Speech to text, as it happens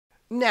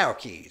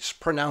Naoki's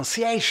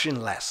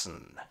pronunciation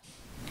lesson.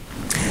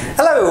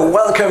 Hello,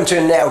 welcome to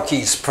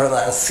Naoki's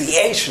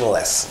pronunciation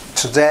lesson.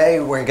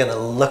 Today we're going to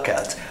look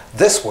at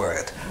this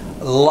word,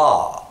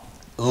 law.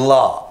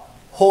 Law.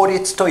 法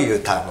律とい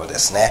う単語で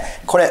す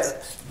ね。これ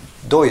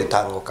どういう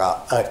単語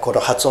か、この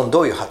発音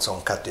どういう発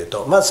音かという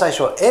と、まず最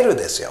初 L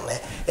ですよ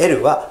ね。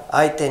L は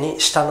相手に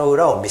舌の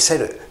裏を見せ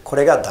る。こ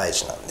れが大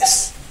事なんで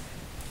す。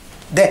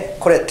で、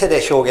これ手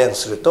で表現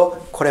する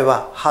と、これ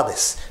は歯で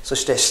す。そ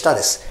して舌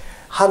です。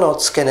歯の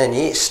付け根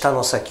に舌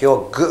の先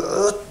をぐ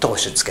ーっと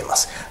押し付けま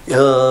す。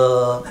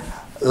そ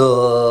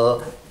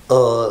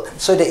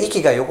れで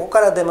息が横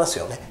から出ます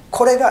よね。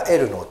これが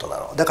L の音な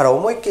の。だから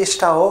思いっきり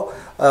舌の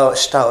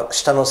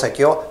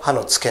先を歯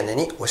の付け根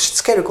に押し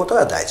付けること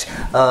が大事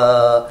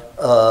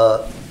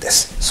で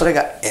す。それ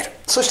が L。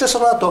そしてそ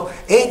の後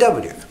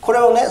aw。これ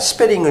をね、ス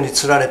ペリングに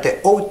つられ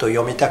て O と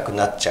読みたく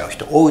なっちゃう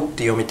人、O っ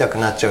て読みたく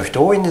なっちゃう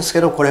人多いんです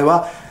けど、これ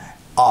は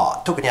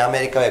特にアメ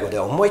リカ英語で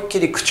は思いっき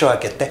り口を開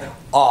けて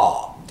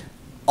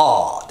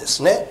で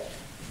すね。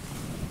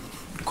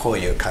こう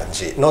いう感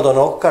じ。喉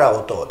の奥から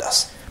音を出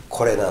す。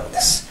これなんで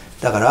す。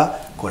だから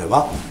これ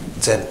は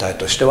全体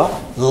としては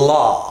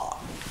law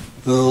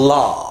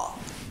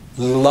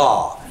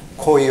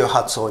こういう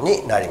発音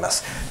になりま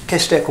す。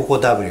決してここ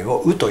W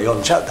をうと読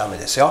んじゃダメ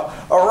ですよ。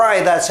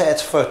Alright, that's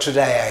it for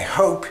today. I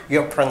hope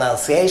your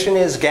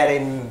pronunciation is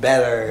getting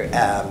better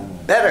and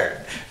better.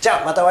 じ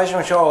ゃあまたお会いし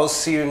ましょう。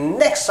See you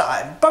next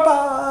time. Bye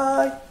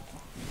bye!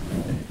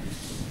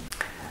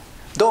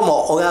 どう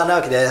も、小川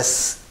直樹で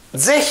す。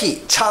ぜ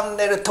ひチャン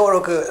ネル登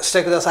録し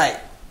てください。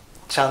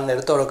チャンネル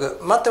登録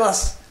待ってま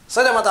す。そ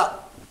れではまた。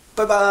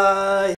バイバイ。